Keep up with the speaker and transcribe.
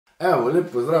Evo,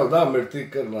 lep pozdrav, Damir, ti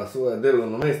kar na svoje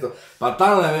delovno mesto. Pa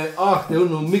tale je, te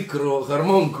ono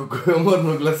mikroharmonko, ko jo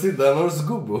moramo glasiti, da noš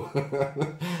zgubil.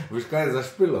 Veš kaj je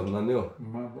zašpilom na njo?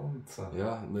 Madonca.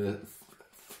 Ja,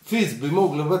 fis bi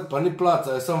mogli biti, pa ni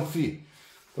placa, je sam fi.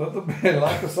 To bi je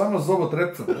lahko samo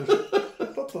zobotrebca.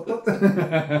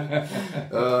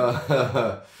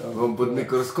 Bom pod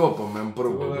mikroskopom imam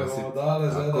probo glasiti.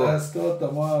 Dale, zdaj da je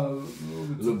skota moja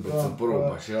Ljubica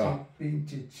probaš, ja.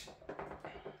 Pinčič.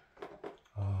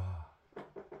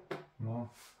 No.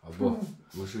 A bo,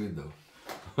 boš videl.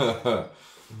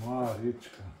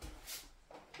 Marička.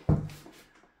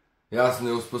 Jaz sem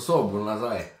je usposobil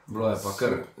nazaj, bilo je pa kar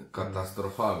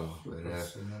katastrofalno, ker je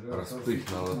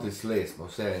razpihnalo ti sles, pa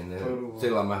vse in je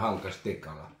cela mehanka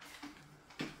štekala.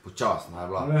 Počasna je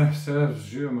bila. Ne, vse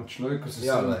živimo človek, ko se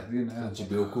Ja, sem zdi, ne. če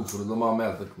bi v kufru doma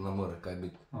imel, tako ne more kaj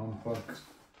biti. Ampak,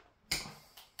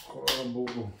 hvala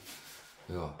Bogu,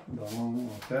 Ja. da imamo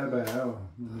tebe, evo,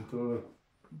 mi tole.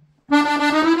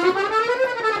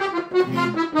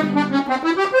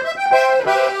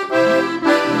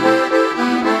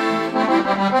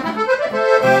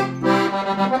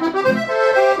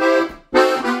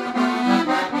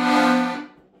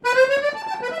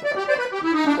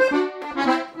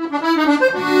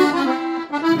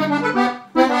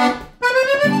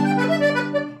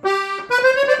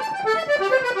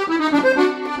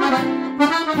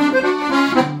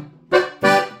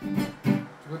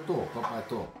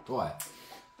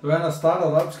 To je ena stara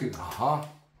od alpskih. Aha.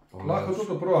 Lahko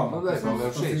tudi probam. No, daj, pa me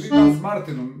Sem se všeč. videl z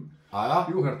Martinom A ja?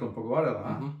 Juhertom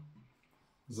pogovarjala,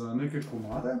 za neke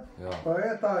komade. Ja. Pa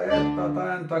je ta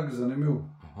en tak zanimiv.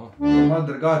 Aha. Malo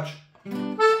drugač.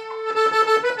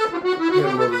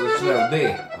 Kjer bo začne v D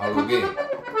ali v G.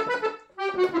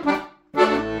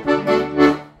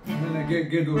 Ne,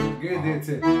 G, D,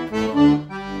 C.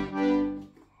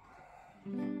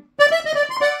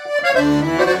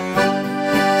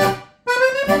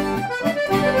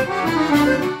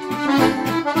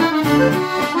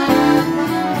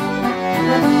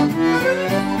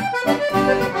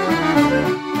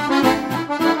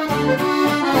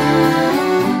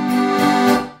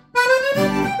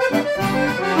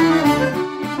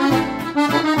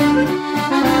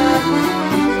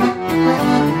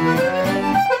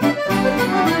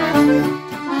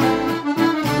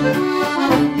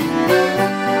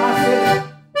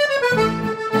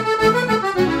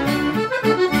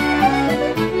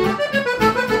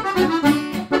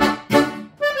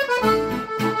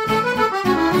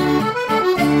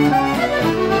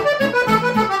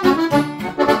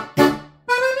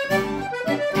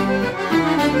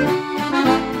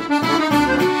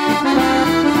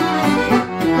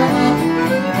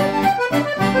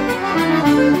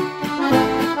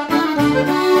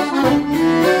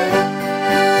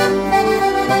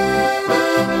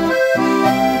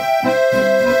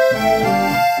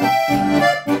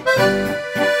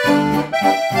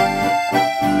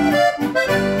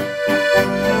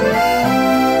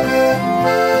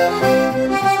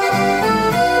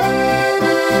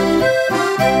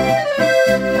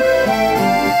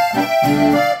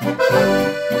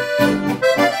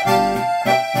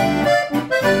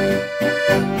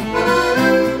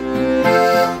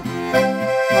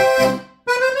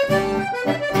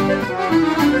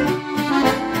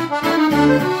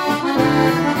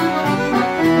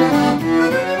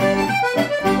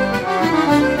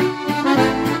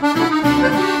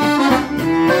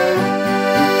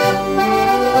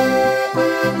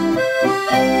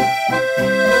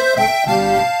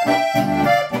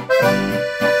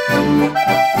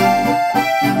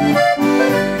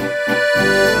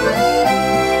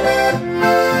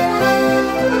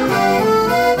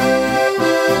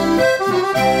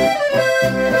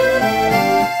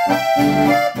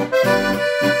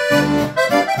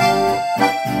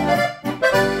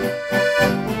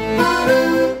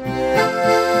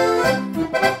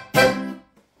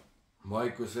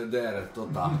 Majko se dere, to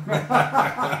ta.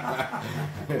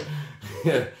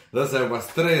 Da se je pa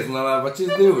streznala, pa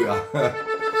čist divja.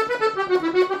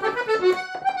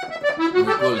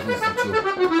 Nikoli nisem čul.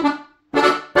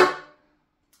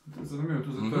 Zanimivo,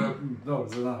 to zato je, dobro,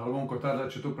 za ena harmonko je ta, da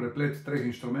če to preplet treh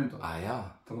inštrumentov. A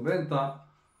ja. Trobenta,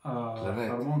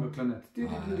 harmonka, klanet.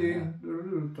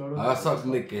 A ja, vsak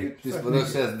nekaj, ti si pa da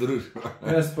vse združil.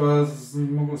 Jaz pa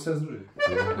mogo vse združiti.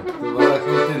 To pa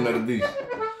lahko ti narediš.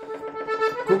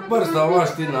 Koliko prsta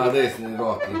imaš ti na desni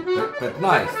roki?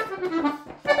 15?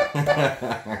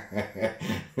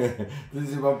 Ti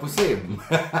si pa poseben.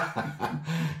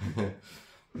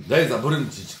 Daj za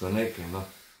brnčičko nekaj, no.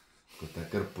 Ko te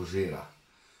kar požira.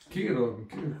 Kiro,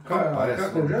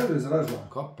 kako željo izražila?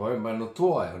 Kaj pa ima, no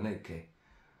tvojo nekaj.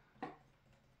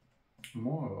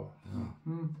 Moro.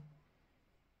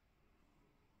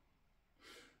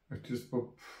 Tis pa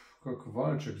kak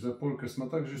valček, zdaj polke smo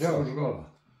tako že se požgala.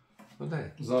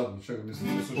 Zadnji, čega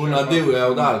mislim, da so še... Una divja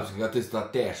od Alpskega, tista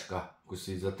težka, ko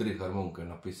si za 3 harmonike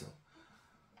napisal.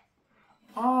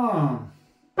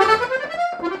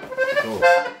 To.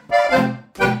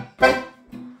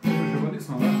 Že pa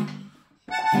nismo, ne?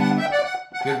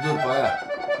 Kjer dur pa je?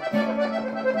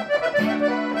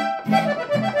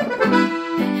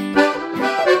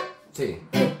 C.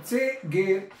 C, G,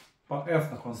 pa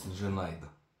F na koncu. Sem že najdu.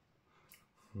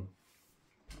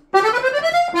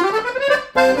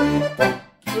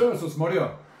 Jezus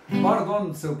Marija,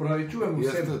 pardon, se upravičujem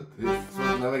vsem. Jaz tudi,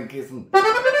 ne vem, kje sem.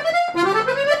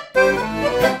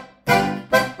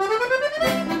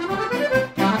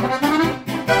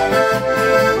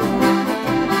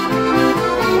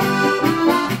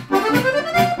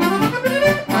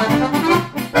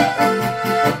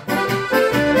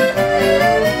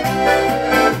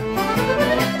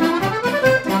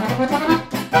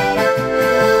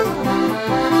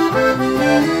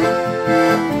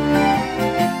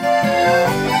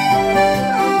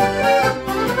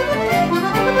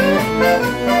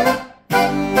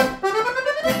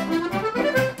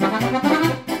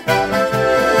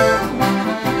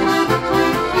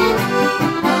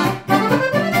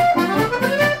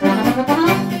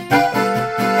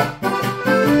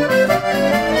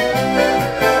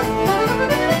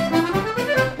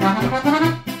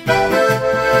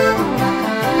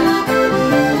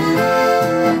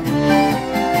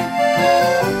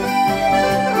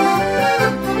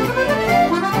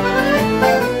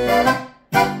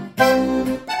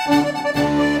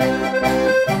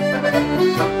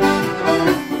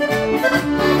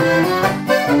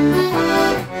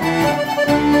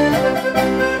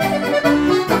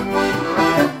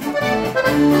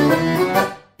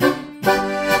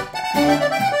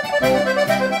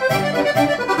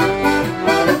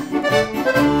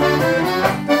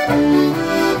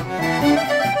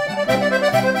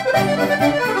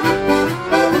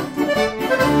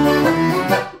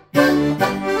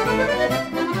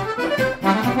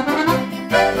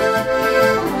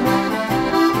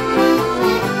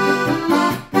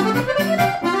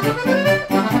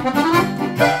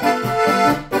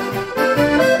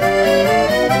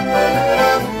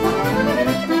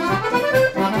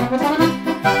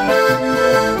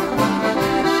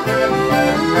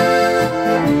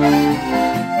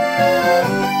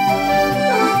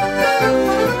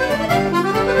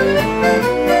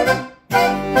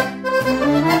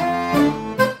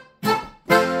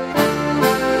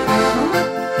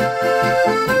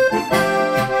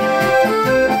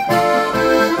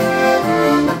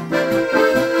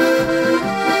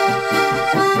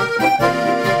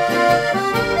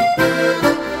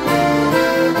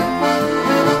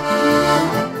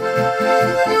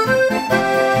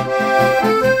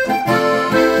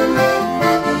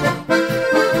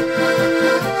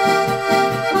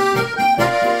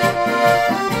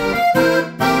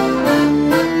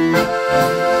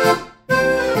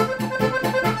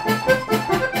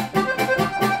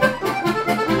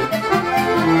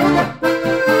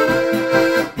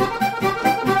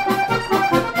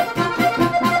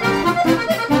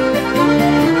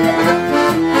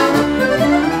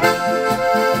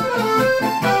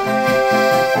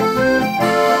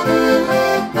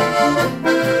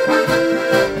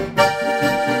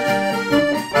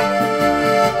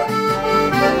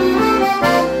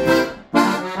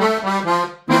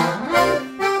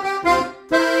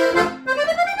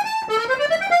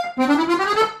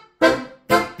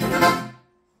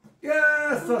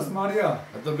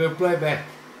 A to bil playback?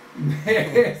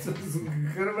 Ne, sem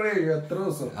krvrega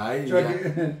troso. Aj, Čakaj.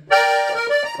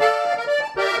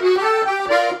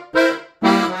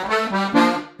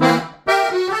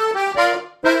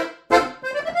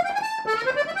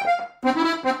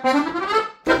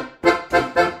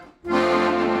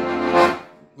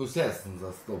 Vse sem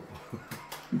zastopil.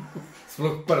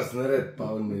 Sploh prsni red, pa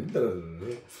oni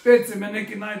drži. Spet si me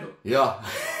neki najdu. Ja.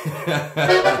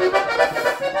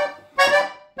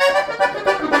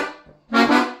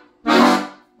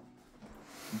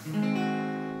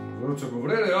 Vroče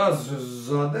govorili, jaz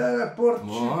zadeve porči,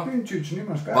 pinčič,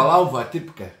 nimaš kaj? Pa laufa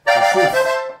tipke, pa šuf.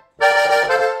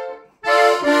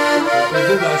 To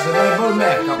je da še najbolj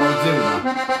mehka, pa odzivna.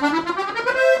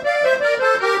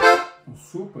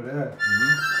 Super, je.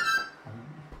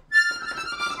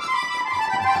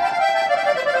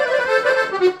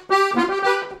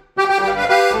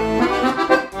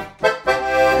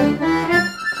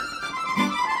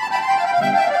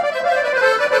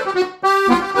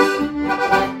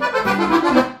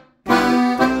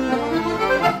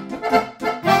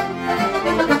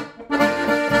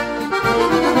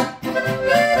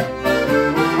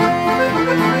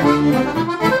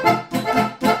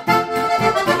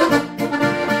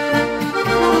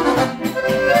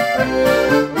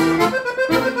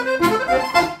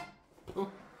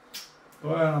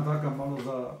 To je ena taka malo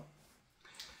za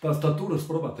tastaturo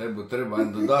sprobati. Te bo treba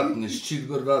en dodatni ščit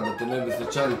gor da te ne bi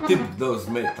slučajno tip kdo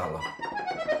zmetala.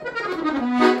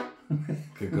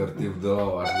 Kakor ti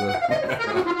vdolovaš gor.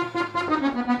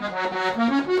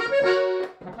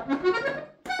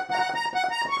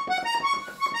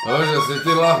 Veš, da si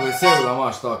ti lahko vesel, da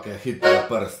imaš take hitre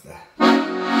prste.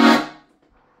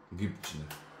 Gibčne.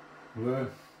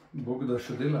 Bog da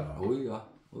še dela. Uja.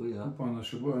 Upam, da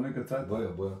še bojo nekaj cajta.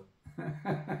 Bojo.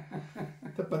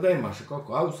 Te pa daj ima še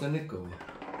kako, avse nekovo.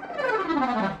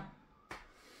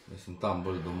 Jaz sem tam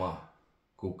bolj doma,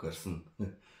 kukar sem.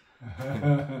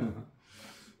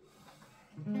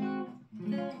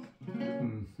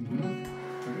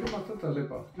 Gremo tata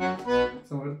lepa.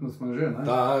 Samo verjetno smo že, ne?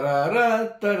 Tarara.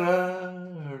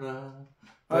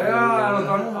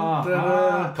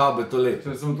 Kaj bi to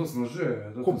lepo? Samo to smo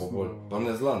že. Ko pa bolj? Pa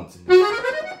ne z Lanzinger.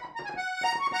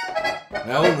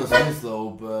 Ja, ono smislo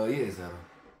v jezeru.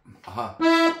 Aha.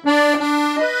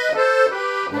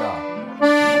 Ja.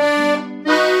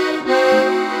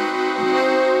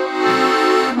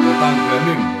 To je tam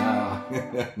krenim, ja.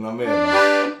 Namerno.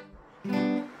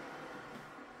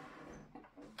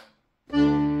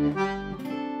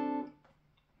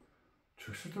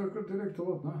 Čak še to je kar direkt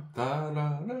vod, ne?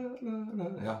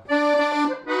 Ja.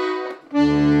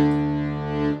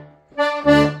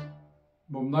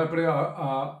 Bom najprej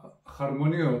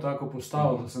harmonijo tako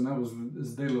postavil, da se ne bo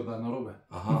zdelo, da je narobe.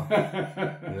 Aha.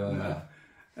 Ja.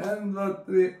 1, 2,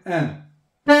 3, 1.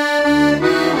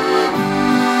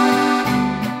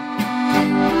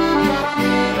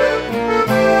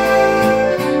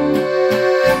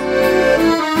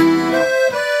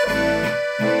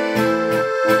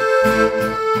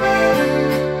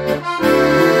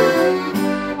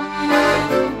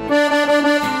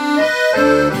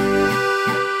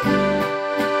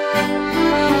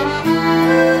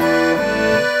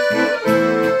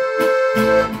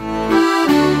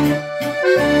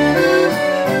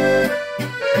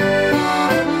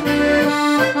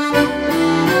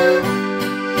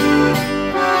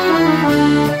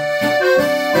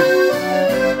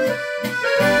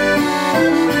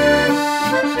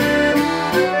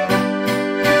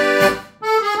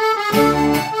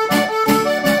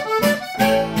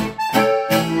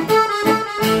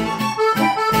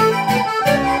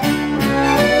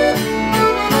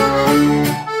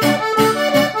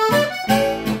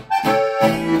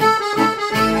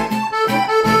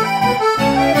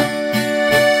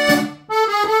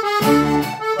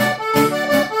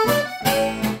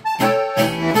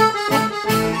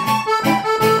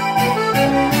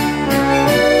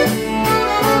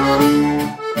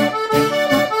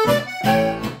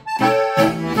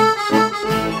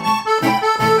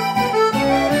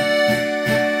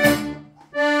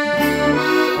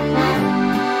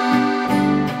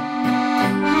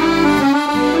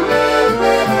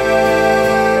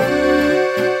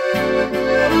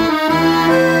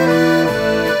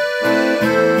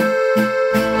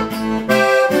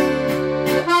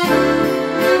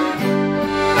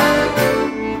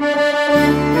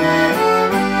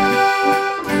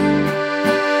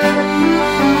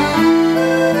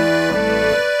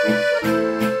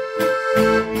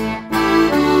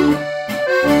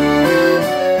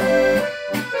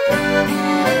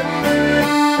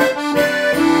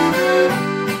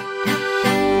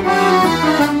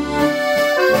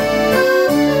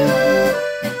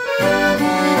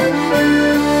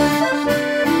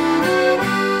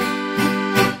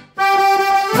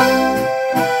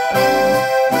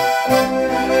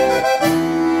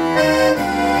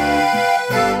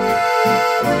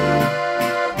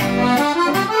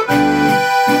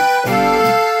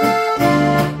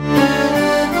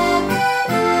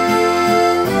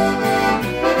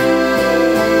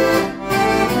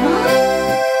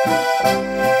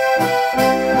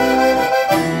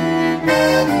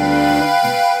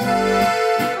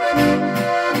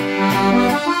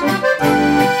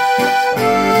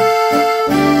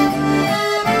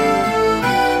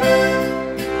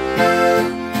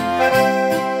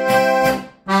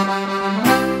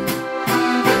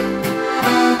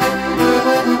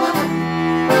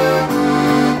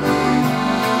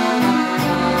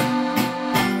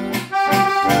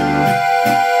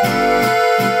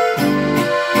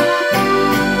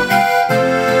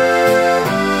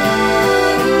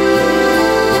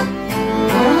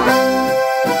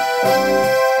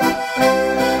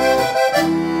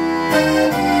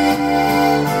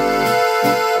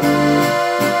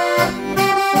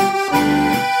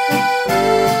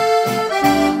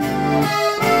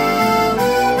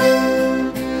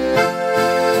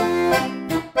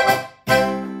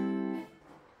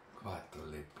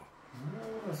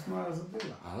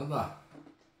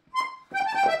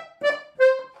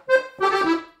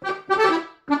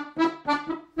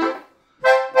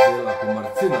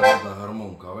 fina ta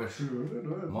harmonka, veš.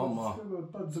 Mama.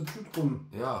 Z občutkom.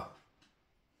 Ja.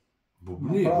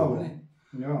 Bubni, bubni.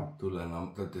 Ja. Tule na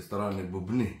tej strani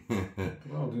bubni.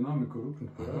 Prav, dinamiko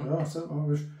rupnika. Ja, vse,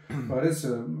 veš, pa res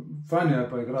je, fajn je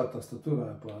pa igrati, tastatura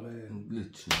je pa, ale je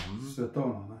odlično.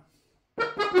 Svetovna, ne.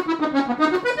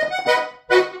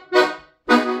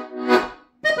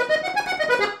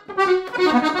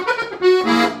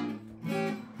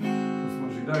 To smo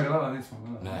že kdaj igrala, nismo,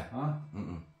 ne? Ne.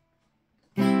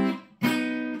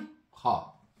 Ha.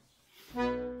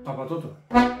 Pa toto.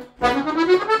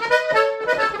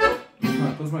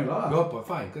 To smo igrala? Jo, pa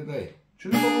fajn, kaj daj? Če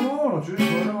ne bomo malo, če ne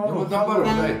bomo malo. Jo, ta prvo,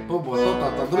 daj, pa bo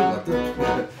ta druga, tudi.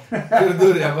 Ker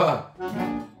durja, pa.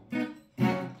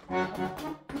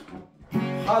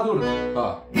 Ha, dur. Ha.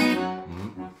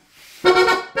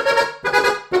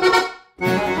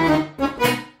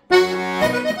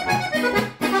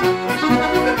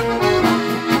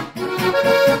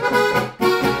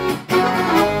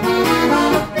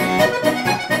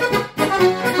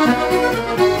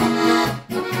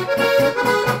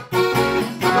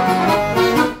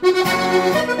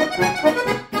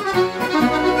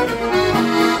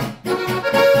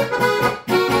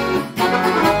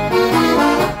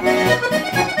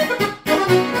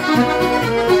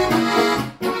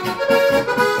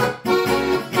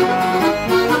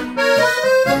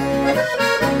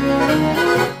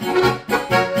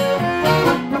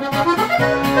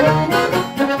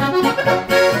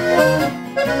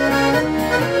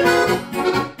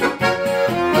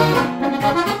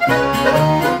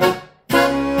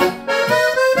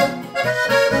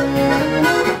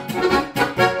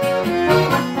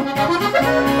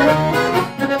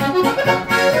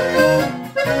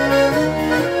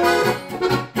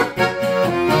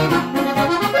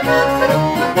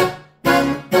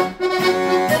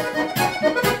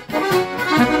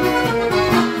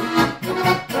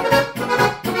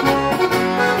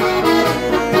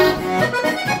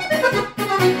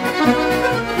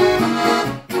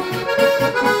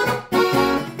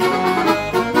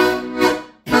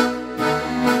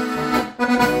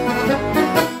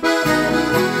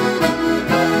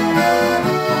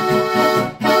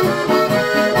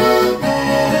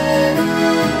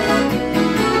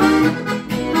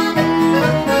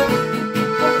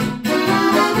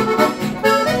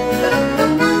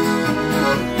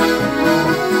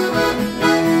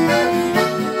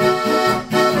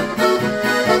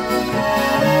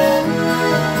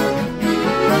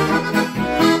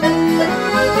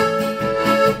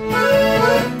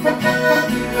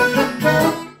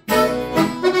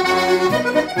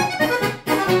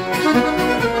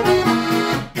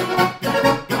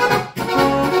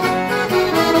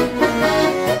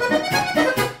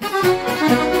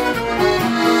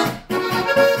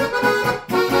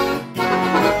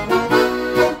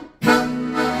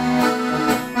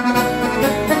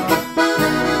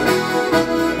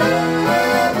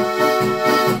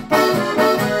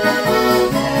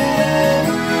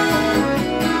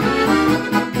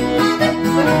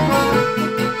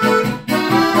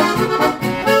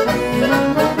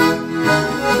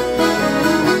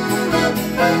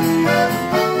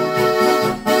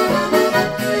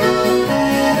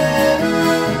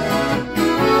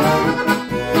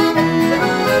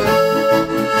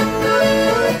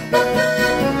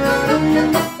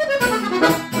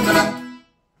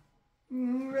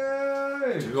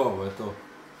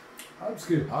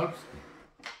 Alpski.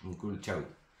 Kulčev.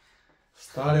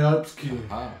 Stari alpski.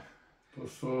 Aha. To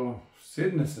so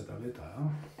 70 leta, ja.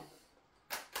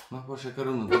 No, pa še kar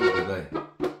ono drugo, daj.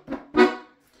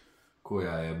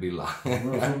 Koja je bila.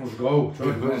 No, sem možgal,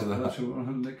 čovjek, znači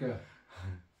nekaj.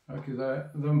 Aki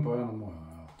dam pa eno mojo,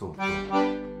 ja. To.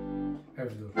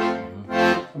 F-dur.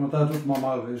 Samo ta tudi ima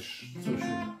malo, veš,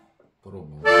 suši.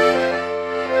 Probam.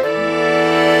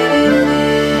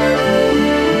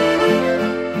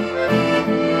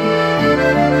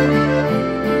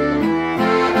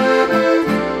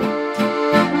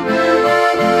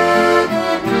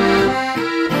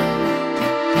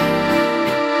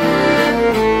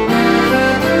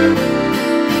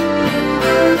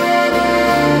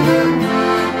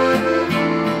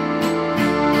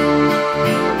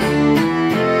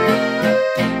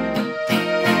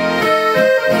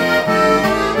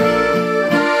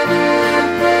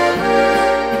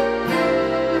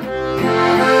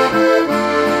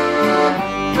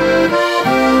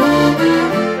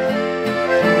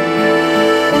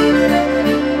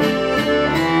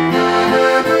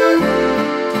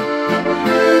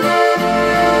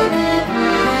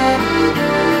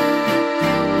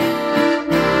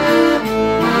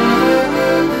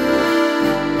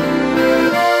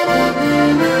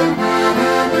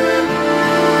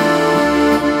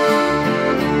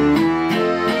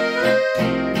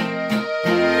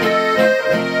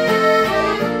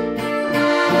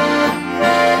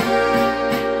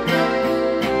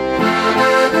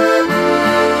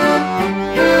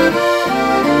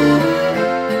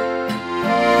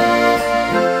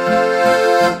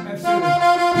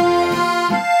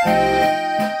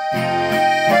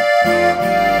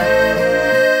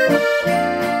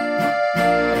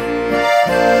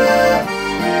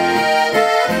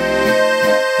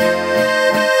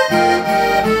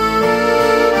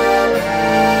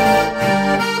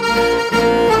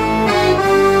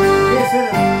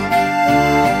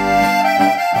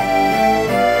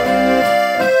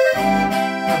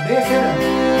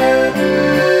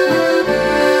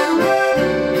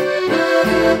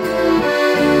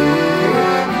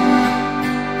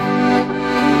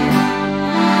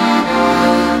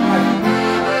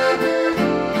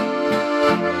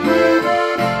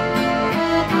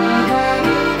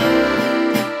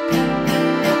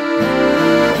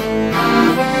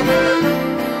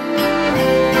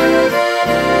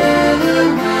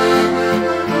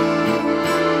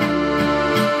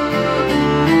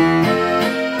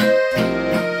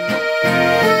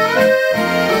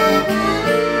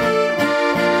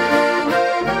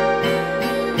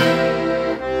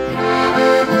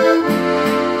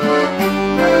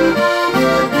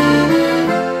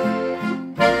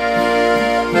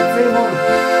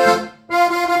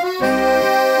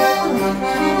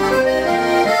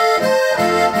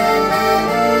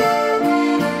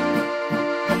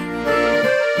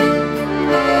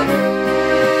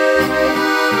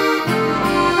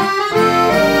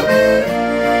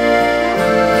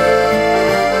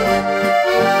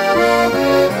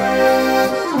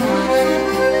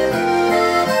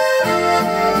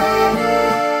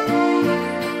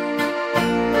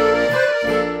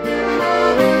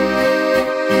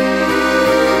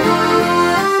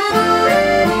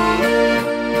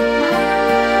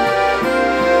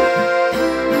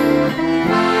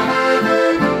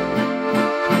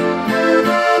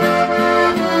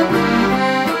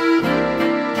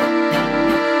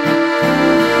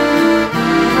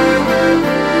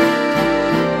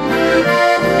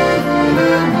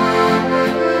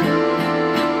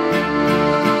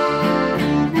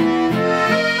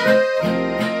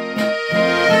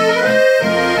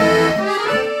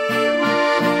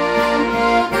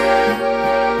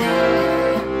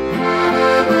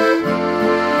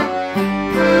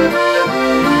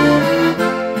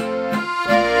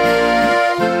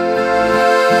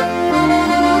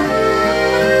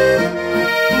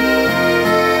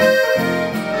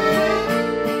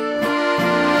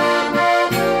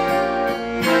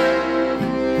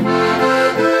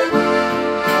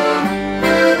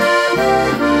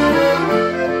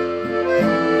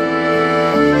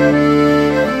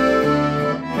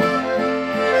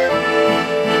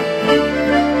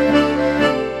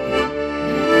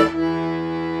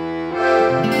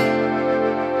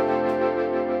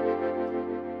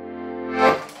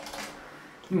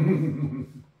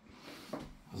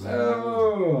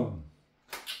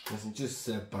 Jaz sem čist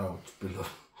vse prav čpilo.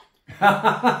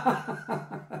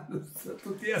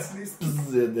 Tudi jaz nisem.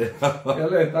 Zede. Ja,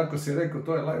 le, tako si rekel,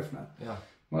 to je life, ne? Ja.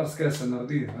 Marsikaj se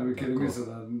naredi, ne bi kjer misel,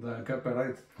 da je kaj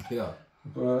right. Ja.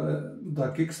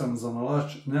 Da kiksam za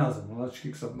nalač, ne za nalač,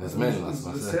 kiksam. Ne zmenila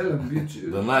smo se. Z veseljem bič.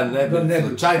 Da naj ne bi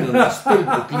slučajno na špil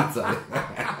poklicali.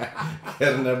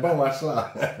 Ker ne bova šla.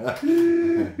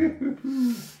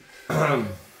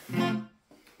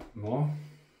 No.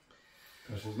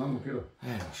 Kaj še znamo, kjero?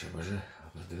 Eno še pa že, a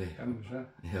pa dve. Eno še?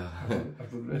 Ja. A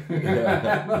pa dve.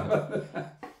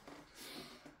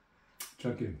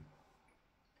 Čakaj.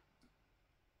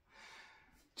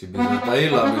 Če bi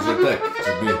zatajila, bi že tek,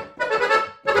 če bi.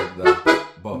 Da,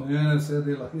 bo. Ne, vse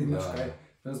dela, nimaš kaj.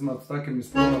 Jaz ima s takimi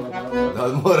spolala. Da,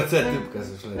 mora vse tipke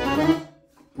se šle.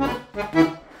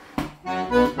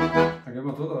 Kaj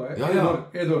ima to da? Ja, ja.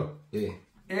 Edor. E.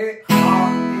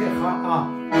 E-H-E-H-A.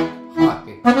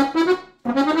 Haki.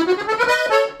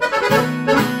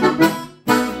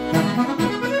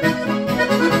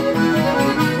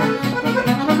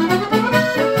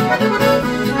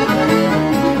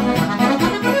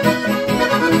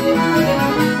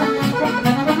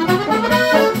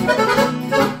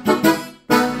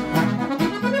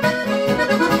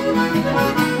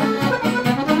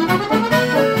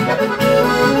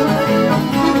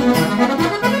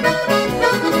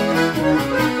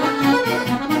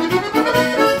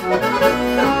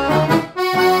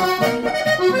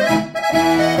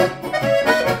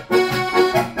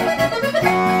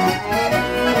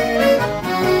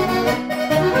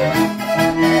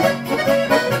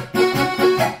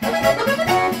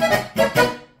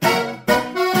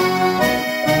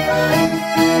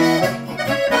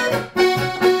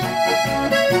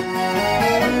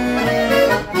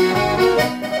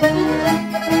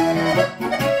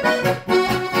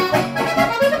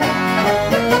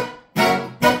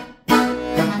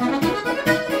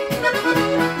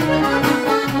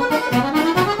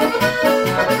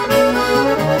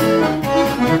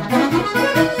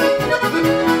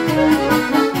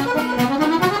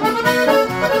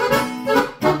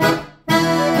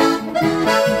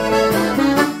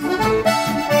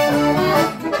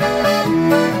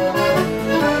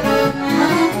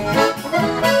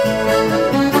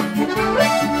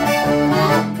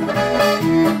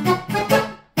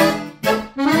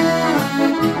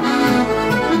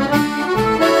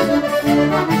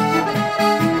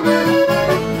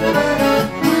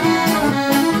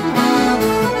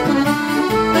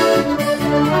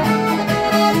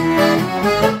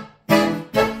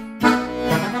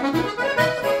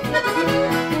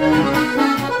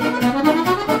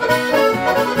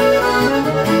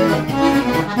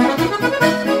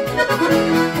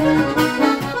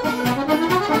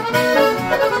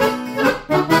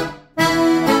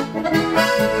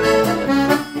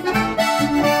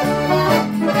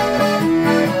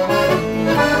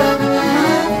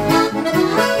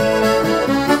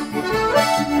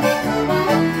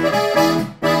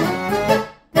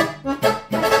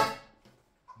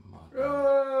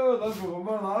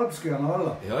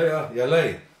 Ja,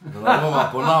 lej, da ne bomo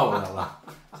ponavljala.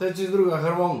 Vse je čist druga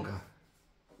harmonika.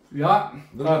 Ja.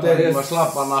 Drugi teden ima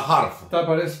šla pa na harfo. Ta je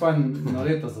pa res fajn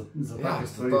naleta za take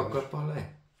stvari. Ja, tako pa lej.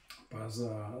 Pa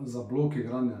za blok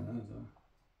igranja, ne.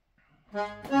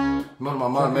 Moramo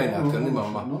malo menjati, ker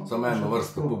nimamo samo eno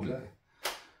vrsto publike.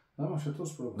 Dajmo še to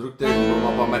sprobati. Drugi teden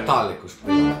bomo pa Metallico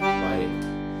špilali.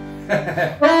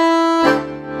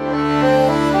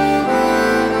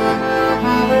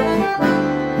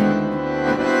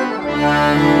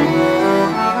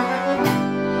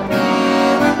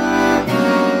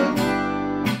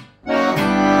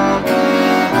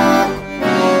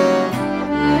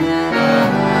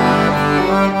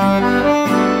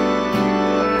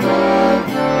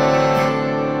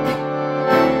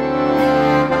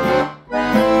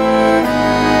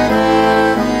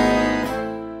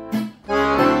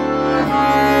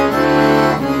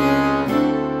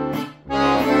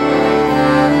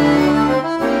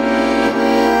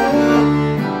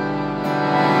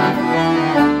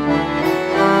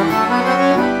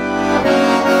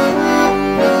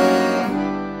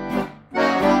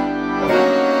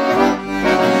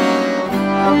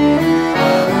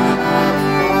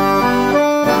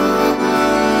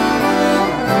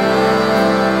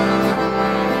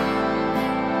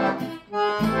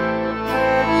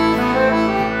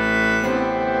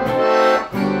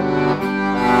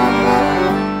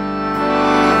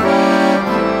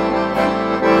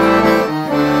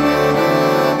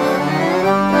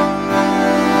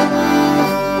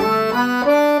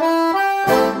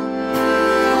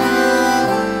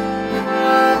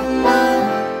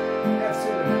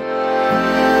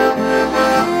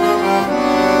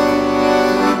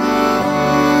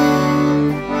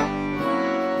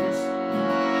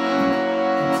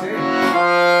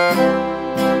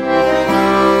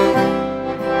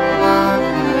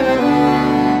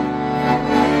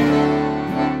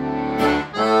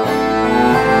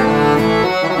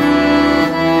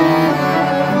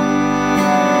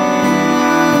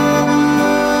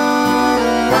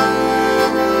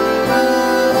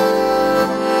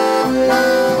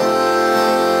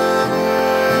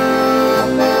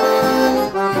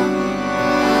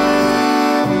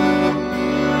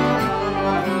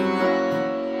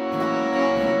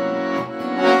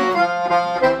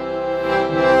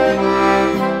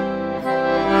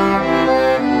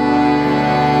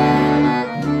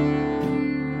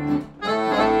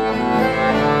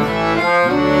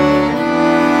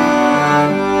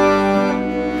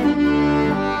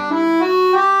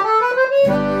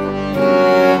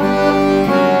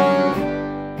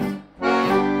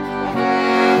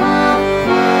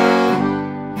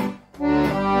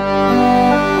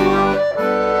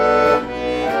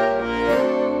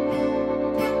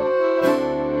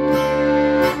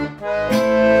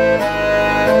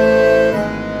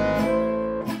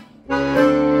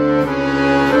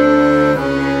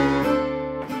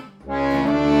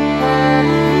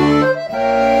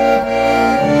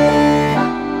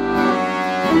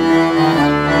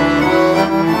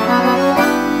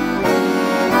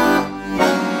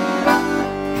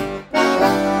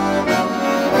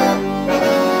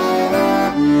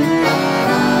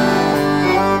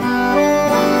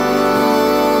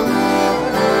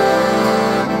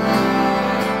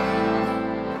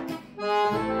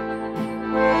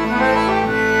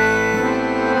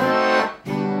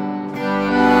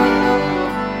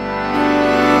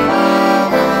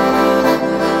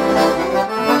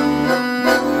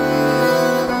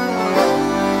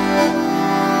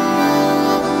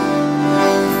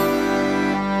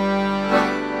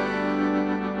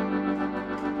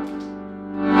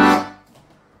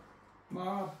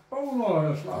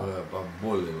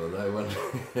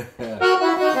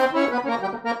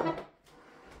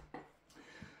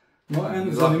 No,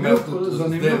 en zanimiv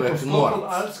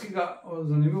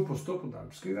postop od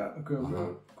alpskega,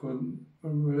 ko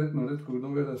verjetno redko kdo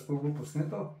ve, da je sploh bilo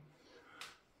posneto.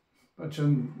 Pač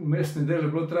vmesni del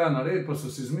je bilo treba narediti, pa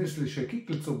so si izmislili še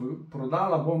kiklico,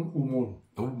 prodala bom v molu.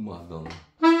 Madonna.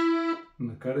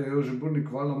 Na kar je Jože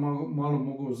Burnik malo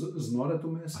mogel znoreti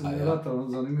vmes in je ratalo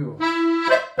zanimivo.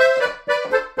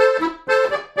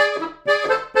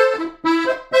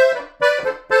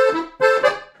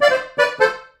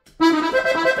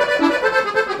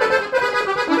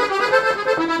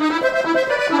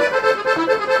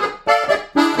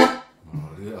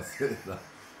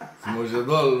 Smo že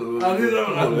dol... A ni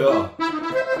dobro? Ja.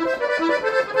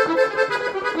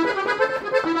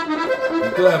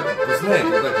 In to je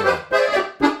posneto takole.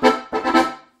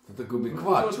 To tako bi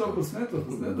kvačko. To je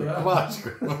posneto, ja. Kvačko.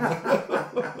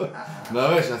 No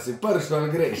veš, a si pršla ali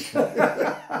greš?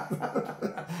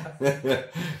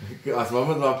 A smo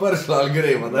mi dva pršla ali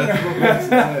gremo?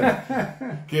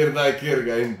 Kjer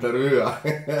ga intervjuja.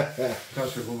 Kaj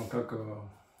še bomo, kako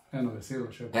eno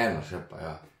veselo še? Eno še pa,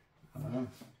 ja. Pa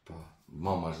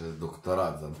mama že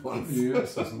doktorat za danes.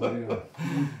 Jezus Marija.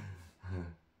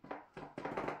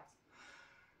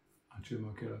 A če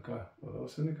ima kjera kaj? Pa da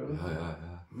se nekaj? Ja.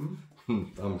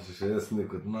 Tam se še jaz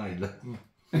nekot najde.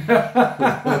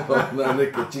 Na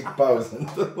nekaj čik pauzen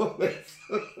to povedal.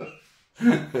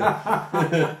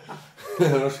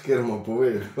 Noš, kjer mu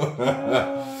povedal.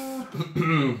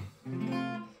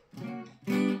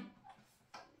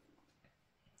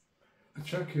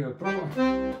 Čakaj, pravo.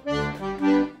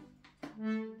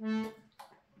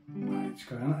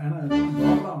 Majčka, ena je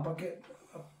dobra, ampak je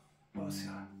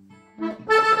pasja.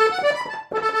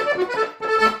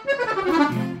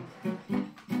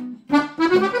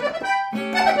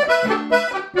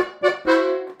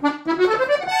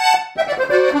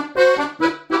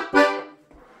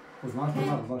 Poznaš to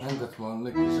mar, znaš? Enkrat smo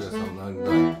nekaj že sam na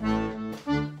nekdaj.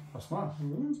 Pa sma?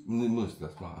 Nis da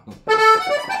sma.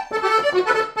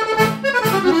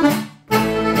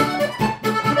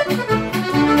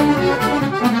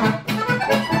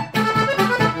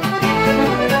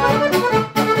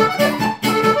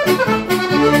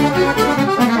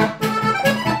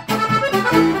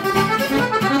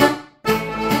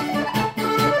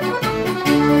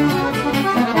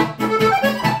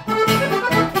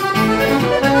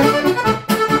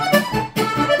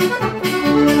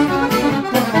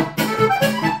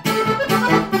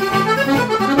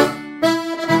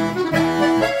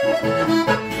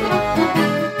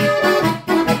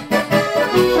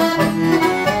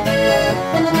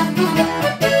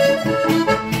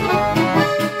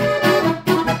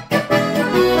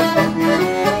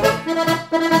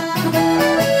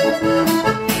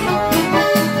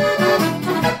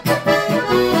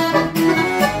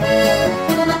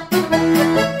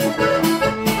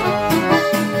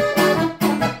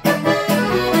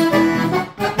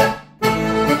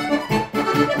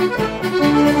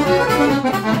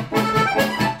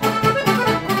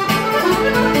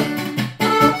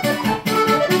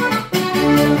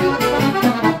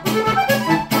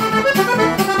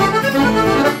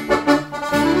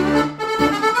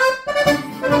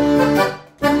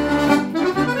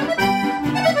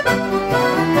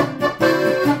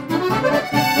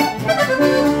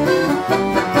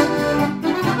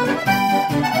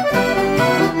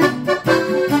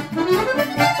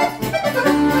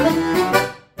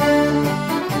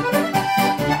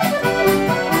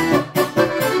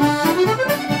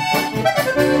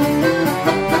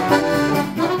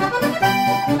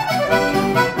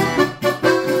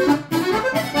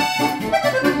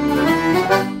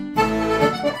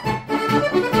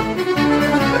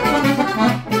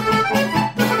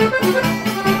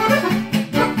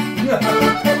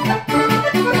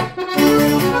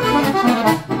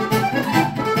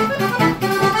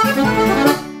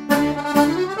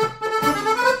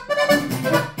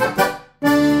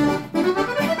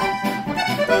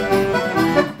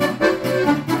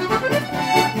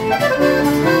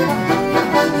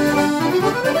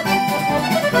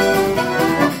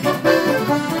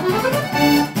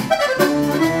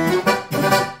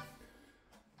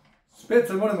 Spet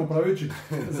se moramo pravičiti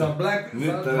za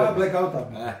dva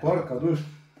blackouta. Porka, duš.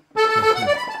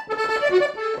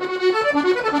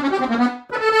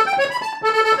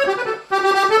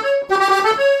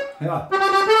 Ja.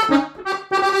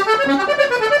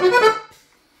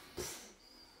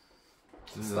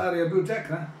 Stari je bil Jack,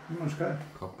 ne? Imaš kaj?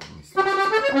 Kaj pa mislim?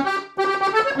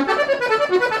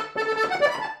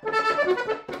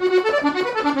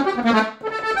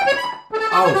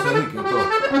 Vse je to.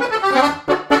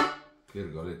 Kjer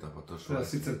ga leta pa to šlo? To je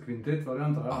sicer kvintet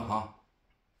varianta. Ja. Aha,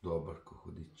 dober, ko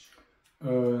hodič.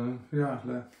 Ja,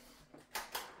 le.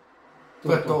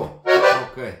 To je to.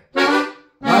 Okej.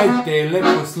 Naj te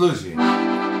lepo služi.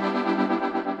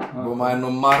 Bomo eno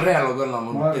marelo gor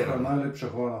namontirali. Najlepša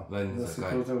hvala, Lej, da si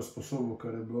zakaj? to zdaj usposobil,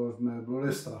 ker me je bilo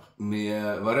res strah. Mi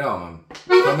je, verjamem,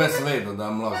 tam jaz vedel, da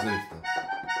je mlad zrihta.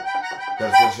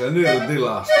 Ker se še ni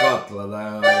rodila škatla, da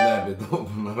jo ne bi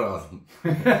dobil na razen.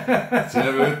 Če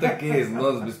ne bi bil tak jezen,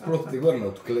 danes bi sproti gor ne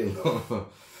odklenil.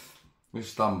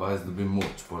 Viš, tam pa jaz dobim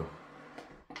moč pol.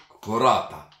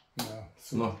 Korata. Ja,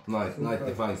 No, naj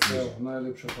ti fajn služi.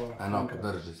 Najlepša hvala. Enako,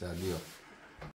 drži se, adijo.